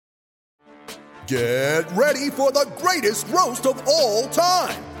Get ready for the greatest roast of all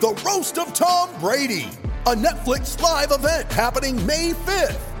time, the Roast of Tom Brady, a Netflix live event happening May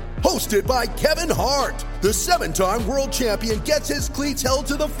 5th. Hosted by Kevin Hart, the 7-time world champion gets his cleats held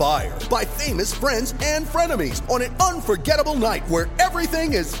to the fire by famous friends and frenemies on an unforgettable night where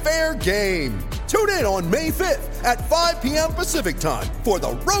everything is fair game. Tune in on May 5th at 5 p.m. Pacific time for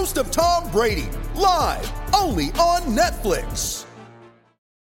the Roast of Tom Brady, live only on Netflix.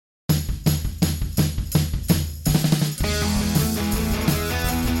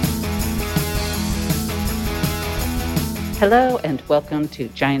 Hello and welcome to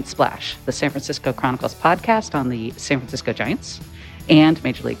Giant Splash, the San Francisco Chronicles podcast on the San Francisco Giants and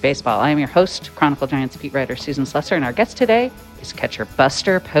Major League Baseball. I am your host, Chronicle Giants beat writer Susan Slusser, and our guest today is catcher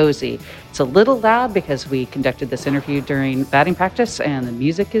Buster Posey. It's a little loud because we conducted this interview during batting practice and the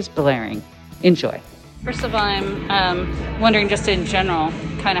music is blaring. Enjoy. First of all, I'm wondering just in general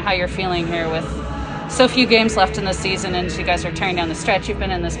kind of how you're feeling here with so few games left in the season and you guys are tearing down the stretch. You've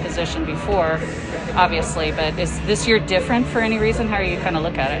been in this position before, obviously, but is this year different for any reason? How do you kind of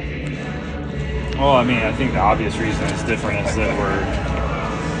look at it? Well, I mean, I think the obvious reason it's different is that we're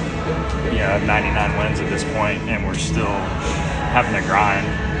 99 wins at this point and we're still having to grind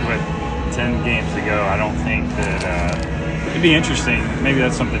with 10 games to go. I don't think that it'd be interesting. Maybe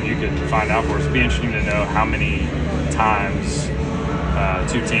that's something you could find out for us. It'd be interesting to know how many times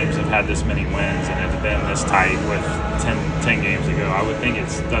two teams have had this many wins and it's been this tight with 10 games to go. I would think it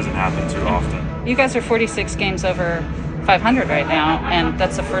doesn't happen too often. You guys are 46 games over 500 right now, and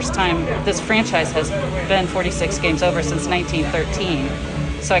that's the first time this franchise has been 46 games over since 1913.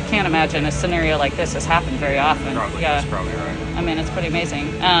 So I can't imagine a scenario like this has happened very often. That's probably right. I mean, it's pretty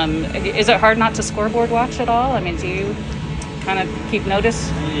amazing. Is it hard not to scoreboard watch at all? I mean, do you kind of keep notice?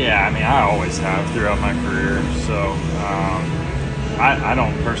 Yeah, I mean, I always have throughout my career. So I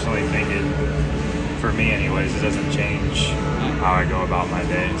don't personally think it, for me anyways, it doesn't change how I go about my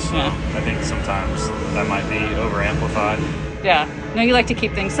day. So I think sometimes that might be over-amplified. Yeah. No, you like to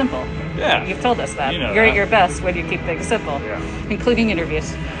keep things simple. Yeah. You've told us that. You know You're that. At your best when you keep things simple, including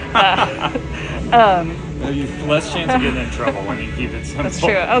interviews. Less chance of getting in trouble when you keep it simple. That's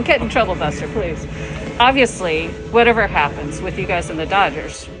true. Oh, get in trouble, Buster, please. Obviously, whatever happens with you guys and the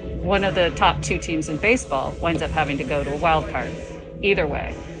Dodgers, one of the top two teams in baseball winds up having to go to a wild card. Either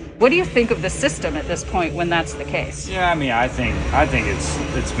way. What do you think of the system at this point when that's the case? Yeah, I mean, I think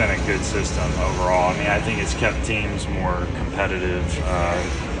it's been a good system overall. I mean, I think it's kept teams more competitive.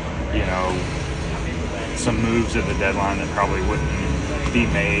 Some moves at the deadline that probably wouldn't be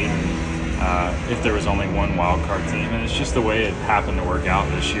made if there was only one wild card team, and it's just the way it happened to work out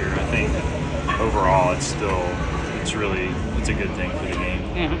this year. I think overall, it's a good thing for the game.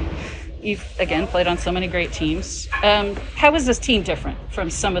 Yeah. You've, again, played on so many great teams. How is this team different from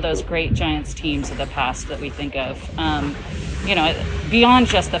some of those great Giants teams of the past that we think of? Beyond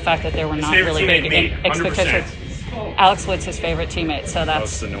just the fact that there were not really big expectations. Alex Wood's his favorite teammate, so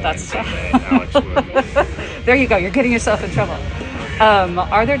that's Alex Wood. There you go. You're getting yourself in trouble.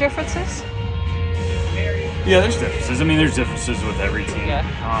 Are there differences? Yeah, there's differences. I mean, there's differences with every team. Yeah.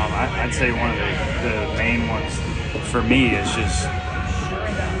 I'd say one of the main ones for me is just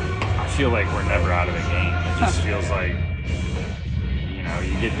I feel like we're never out of a game. It just feels like,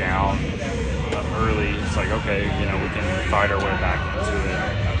 you get down early. It's like, okay, we can fight our way back into it.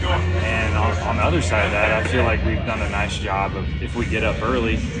 And on the other side of that, I feel like we've done a nice job of, if we get up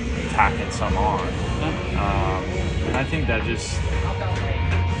early, tacking some on. And I think that just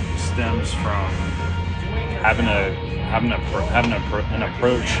stems from having an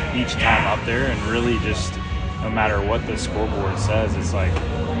approach each time up there, and really just no matter what the scoreboard says, it's like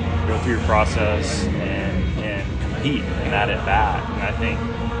go through your process and compete in that at bat. And I think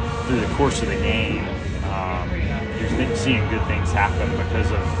through the course of the game, you're seeing good things happen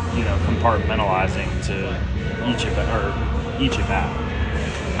because of compartmentalizing to each at bat.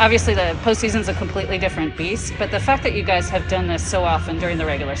 Obviously, the postseason's a completely different beast, but the fact that you guys have done this so often during the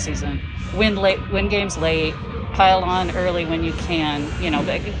regular season, win games late, pile on early when you can,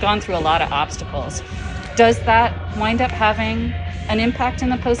 gone through a lot of obstacles. Does that wind up having an impact in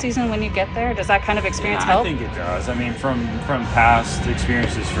the postseason when you get there? Does that kind of experience help? I think it does. I mean, from past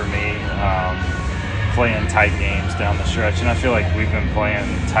experiences for me, playing tight games down the stretch, and I feel like we've been playing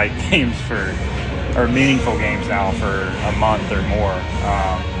tight games or meaningful games now for a month or more.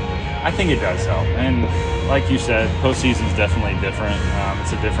 I think it does help. And like you said, postseason's definitely different.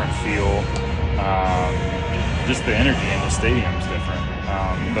 It's a different feel. Just the energy in the stadium's different.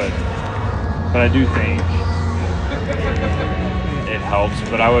 But I do think it helps.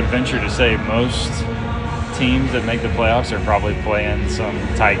 But I would venture to say most teams that make the playoffs are probably playing some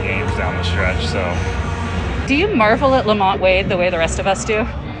tight games down the stretch. So, do you marvel at Lamont Wade the way the rest of us do?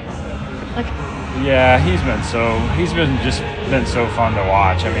 Yeah, he's been so fun to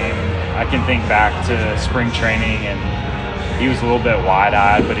watch. I mean, I can think back to spring training, and he was a little bit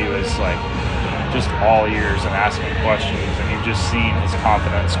wide-eyed, but he was like just all ears and asking questions, and you've just seen his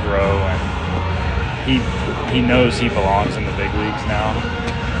confidence grow, and he knows he belongs in the big leagues now,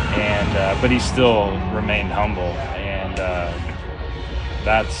 and but he still remained humble, and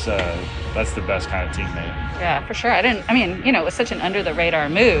that's the best kind of teammate. Yeah, for sure. It was such an under-the-radar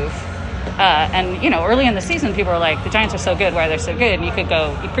move. And early in the season, people were like, the Giants are so good, why are they so good? And you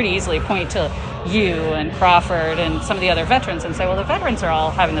pretty easily point to you and Crawford and some of the other veterans and say, well, the veterans are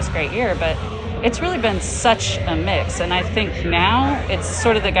all having this great year, but it's really been such a mix. And I think now it's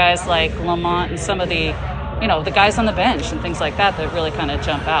sort of the guys like Lamont and some of the, the guys on the bench and things like that really kind of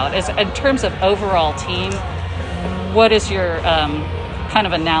jump out. In terms of overall team, what is your kind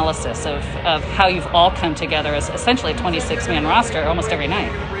of analysis of how you've all come together as essentially a 26-man roster almost every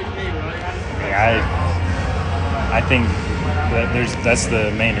night? I think that's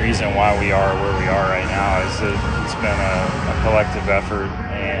the main reason why we are where we are right now. Is that it's been a collective effort,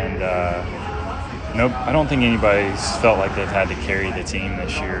 and I don't think anybody's felt like they've had to carry the team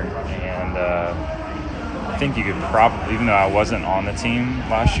this year. And I think you could probably, even though I wasn't on the team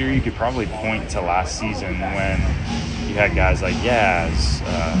last year, you could probably point to last season when you had guys like Yaz,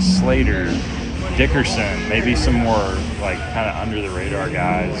 Slater, Dickerson, maybe some more like kind of under the radar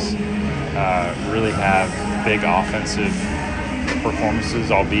guys. Really have big offensive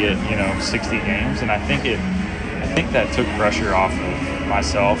performances, albeit 60 games, and I think that took pressure off of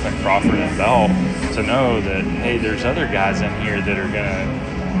myself and Crawford and Bell to know that, hey, there's other guys in here that are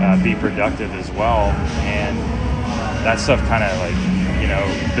gonna be productive as well, and that stuff kind of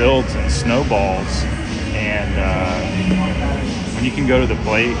builds and snowballs, and when you can go to the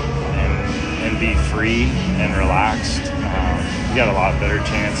plate and be free and relaxed, you got a lot better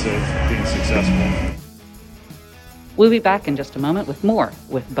chance of being successful. We'll be back in just a moment with more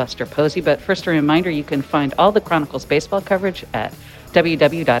with Buster Posey, but first a reminder, you can find all the Chronicles baseball coverage at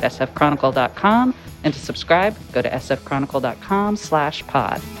www.sfchronicle.com, and to subscribe, go to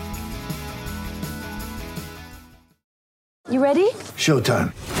sfchronicle.com/pod. You ready?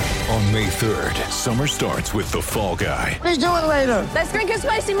 Showtime. On May 3rd, summer starts with The Fall Guy. Let's do it later. Let's drink a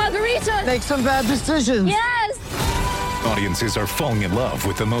spicy margarita. Make some bad decisions. Yes. Audiences are falling in love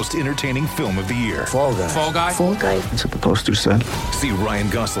with the most entertaining film of the year. Fall Guy. Fall Guy? Fall Guy. That's what the poster said. See Ryan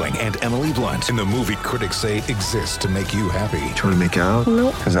Gosling and Emily Blunt in the movie critics say exists to make you happy. Trying to make it out?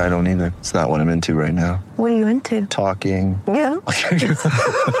 Nope. Because I don't either. It's not what I'm into right now. What are you into? Talking. Yeah.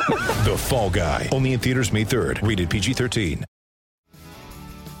 The Fall Guy. Only in theaters May 3rd. Rated PG-13.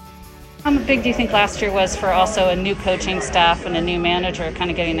 How big do you think last year was for also a new coaching staff and a new manager kind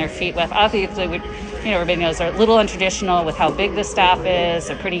of getting their feet wet? Obviously, everybody knows they're a little untraditional with how big the staff is.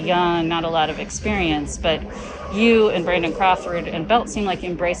 They're pretty young, not a lot of experience. But you and Brandon Crawford and Belt seem like you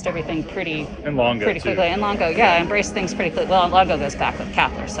embraced everything pretty quickly. And Longo, embraced things pretty quickly. Well, Longo goes back with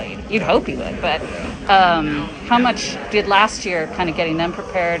Kapler, so you'd hope he would. But how much did last year kind of getting them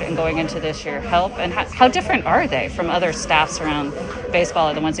prepared and going into this year help? And how different are they from other staffs around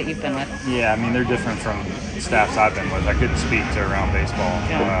baseball or the ones that you've been with? Yeah, I mean, they're different from staffs I've been with. I couldn't speak to around baseball,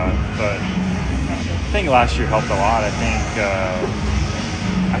 but I think last year helped a lot.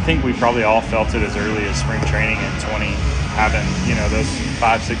 I think we probably all felt it as early as spring training in 20, having those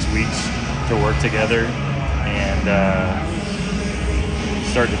 5-6 weeks to work together and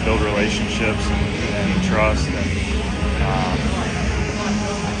start to build relationships and trust. And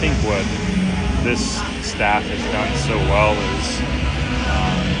I think what this staff has done so well is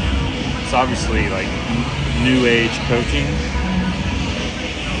it's obviously like new age coaching,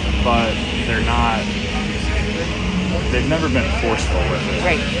 but they've never been forceful with it.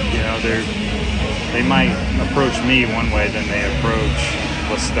 Right. They might approach me one way, then they approach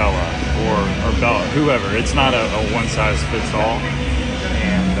La Stella or Bella, whoever. It's not a one size fits all,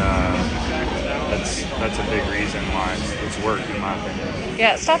 and that's a big reason why it's worked, in my opinion.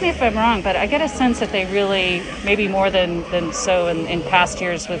 Yeah, stop me if I'm wrong, but I get a sense that they really, maybe more than so in past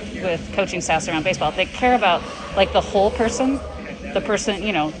years with coaching staffs around baseball, they care about like the whole person, the person,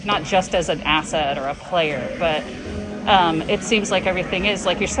 not just as an asset or a player, but it seems like everything is,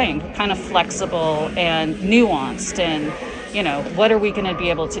 like you're saying, kind of flexible and nuanced, and what are we going to be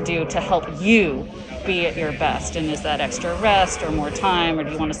able to do to help you be at your best? And is that extra rest or more time, or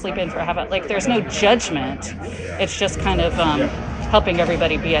do you want to sleep in for a half hour? Like, there's no judgment. It's just kind of helping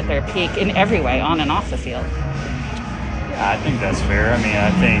everybody be at their peak in every way, on and off the field. I think that's fair. I mean,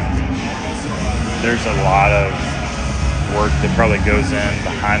 I think there's a lot of work that probably goes in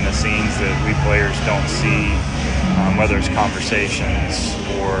behind the scenes that we players don't see, whether it's conversations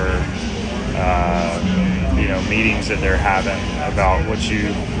or meetings that they're having about what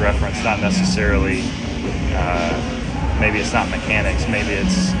you referenced. Not necessarily, maybe it's not mechanics. Maybe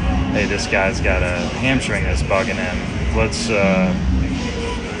it's, hey, this guy's got a hamstring that's bugging him. Let's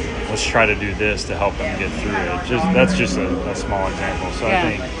try to do this to help him get through it. That's just a small example. So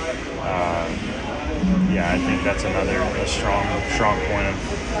yeah. I think that's another strong point of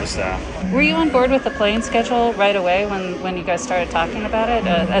the staff. Were you on board with the playing schedule right away when you guys started talking about it?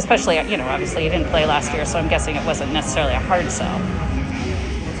 Especially, obviously you didn't play last year, so I'm guessing it wasn't necessarily a hard sell.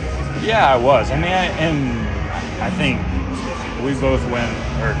 Yeah, I was. I mean, I think we both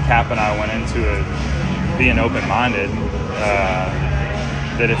Cap and I went into it being open-minded,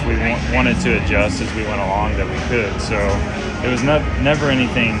 that if we wanted to adjust as we went along, that we could. So it was never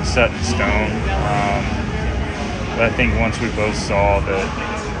anything set in stone. But I think once we both saw that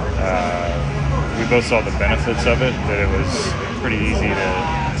the benefits of it, that it was pretty easy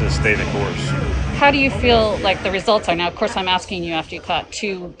to stay the course. How do you feel like the results are now? Of course, I'm asking you after you caught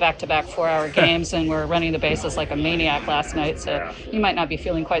 2 back-to-back 4-hour games and were running the bases like a maniac last night, so you might not be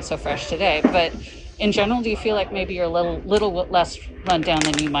feeling quite so fresh today. But in general, do you feel like maybe you're a little less run down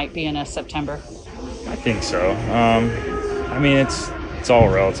than you might be in a September? I think so. I mean, it's all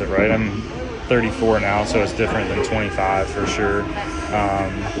relative, right? I'm 34 now, so it's different than 25 for sure.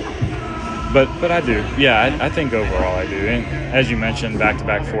 But I do. Yeah, I think overall I do. And as you mentioned,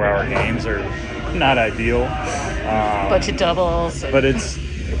 back-to-back 4-hour games are not ideal. Bunch of doubles. But it's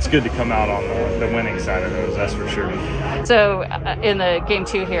good to come out on the winning side of those, that's for sure. So in the game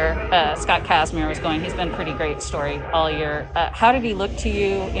 2 here, Scott Kazmir was going. He's been a pretty great story all year. How did he look to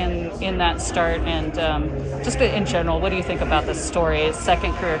you in that start? And just in general, what do you think about this story? His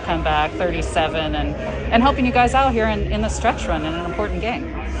second career comeback, 37, and helping you guys out here in the stretch run in an important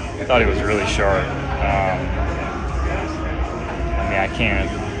game. I thought he was really sharp. I can't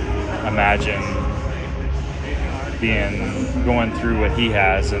imagine going through what he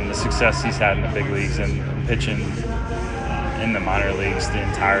has and the success he's had in the big leagues and pitching in the minor leagues the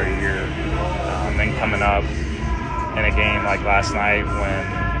entire year, and then coming up in a game like last night when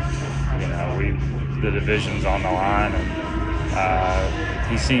the division's on the line, and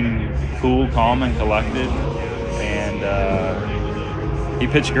he seemed cool, calm, and collected, and he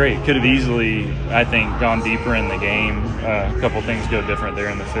pitched great. Could have easily, I think, gone deeper in the game. A couple things go different there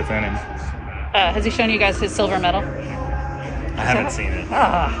in the 5th inning. Has he shown you guys his silver medal? I haven't seen it.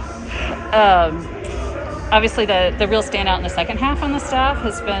 Obviously, the real standout in the second half on the staff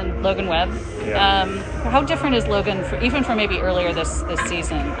has been Logan Webb. Yeah. How different is Logan, even from maybe earlier this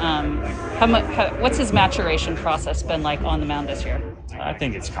season? What's his maturation process been like on the mound this year? I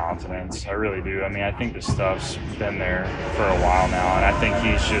think it's confidence. I really do. I mean, I think the stuff's been there for a while now, and I think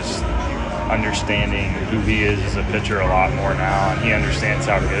he's just understanding who he is as a pitcher a lot more now, and he understands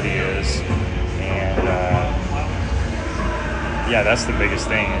how good he is. And that's the biggest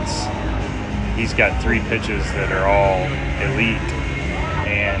thing. He's got 3 pitches that are all elite,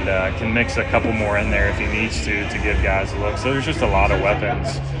 and can mix a couple more in there if he needs to give guys a look. So there's just a lot of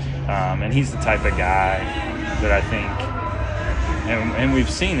weapons, and he's the type of guy that I think, and we've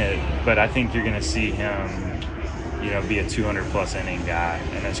seen it, but I think you're going to see him, be a 200-plus inning guy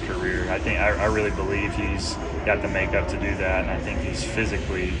in his career. I really believe he's got the makeup to do that, and I think he's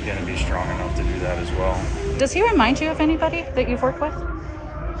physically going to be strong enough to do that as well. Does he remind you of anybody that you've worked with?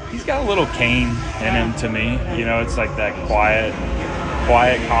 He's got a little Kane in him to me. It's like that quiet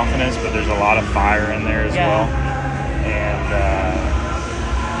confidence, but there's a lot of fire in there as well.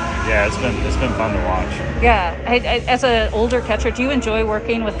 And it's been fun to watch. Yeah, as an older catcher, do you enjoy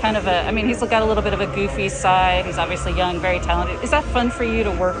working with kind of he's got a little bit of a goofy side. He's obviously young, very talented. Is that fun for you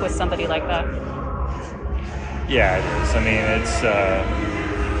to work with somebody like that? Yeah, it is. I mean, it's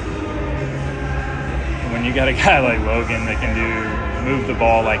when you got a guy like Logan that can move the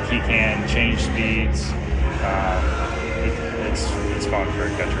ball like he can, change speeds, it's fun for a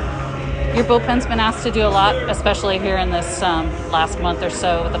catcher. Your bullpen's been asked to do a lot, especially here in this last month or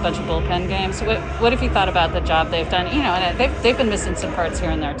so with a bunch of bullpen games. What have you thought about the job they've done? And they've been missing some parts here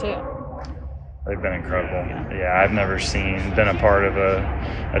and there too. They've been incredible. Yeah, I've never been a part of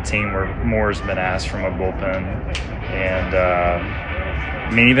a team where more's been asked from a bullpen. And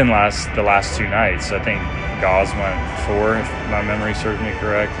even the last 2 nights, I think Gauze went 4, if my memory serves me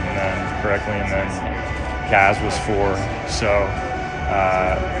correctly, and then Kaz was 4. So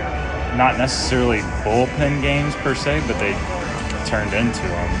not necessarily bullpen games per se, but they turned into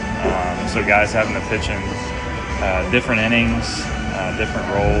them. So guys having to pitch in different innings, different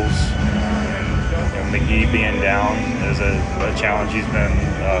roles. McGee being down is a challenge. He's been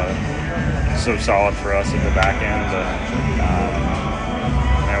so solid for us at the back end.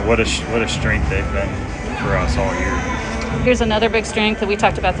 Man, what a strength they've been for us all year. Here's another big strength that we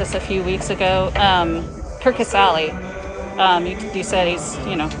talked about this a few weeks ago. Kirk Casale. You said he's,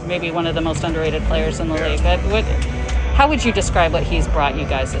 maybe one of the most underrated players in the league. How would you describe what he's brought you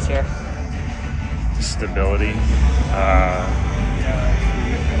guys this year? Stability.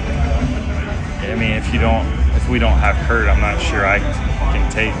 I mean, if we don't have Kurt, I'm not sure I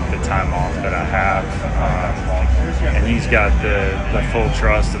can take the time off that I have. And he's got the full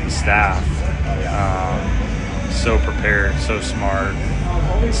trust of the staff. So prepared, so smart,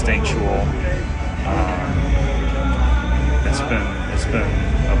 instinctual. It's been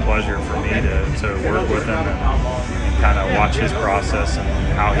a pleasure for me to work with him and kind of watch his process and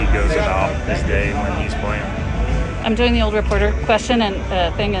how he goes about his day when he's playing. I'm doing the old reporter question and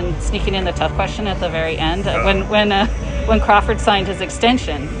thing and sneaking in the tough question at the very end. When Crawford signed his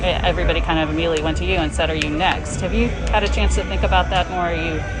extension, everybody kind of immediately went to you and said, "Are you next?" Have you had a chance to think about that more? Are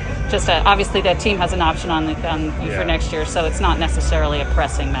you just obviously that team has an option on you for next year, so it's not necessarily a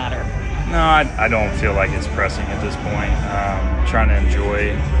pressing matter. No, I don't feel like it's pressing at this point. Trying to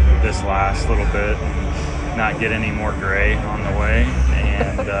enjoy this last little bit and not get any more gray on the way.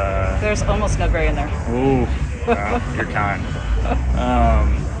 And there's almost no gray in there. Ooh, wow, you're kind.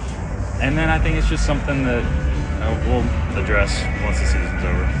 And then I think it's just something that we'll address once the season's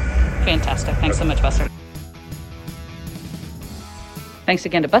over. Fantastic. Thanks so much, Buster. Thanks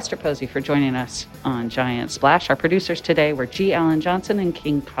again to Buster Posey for joining us on Giant Splash. Our producers today were G. Allen Johnson and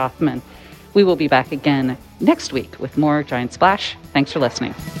King Kaufman. We will be back again next week with more Giant Splash. Thanks for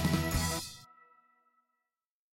listening.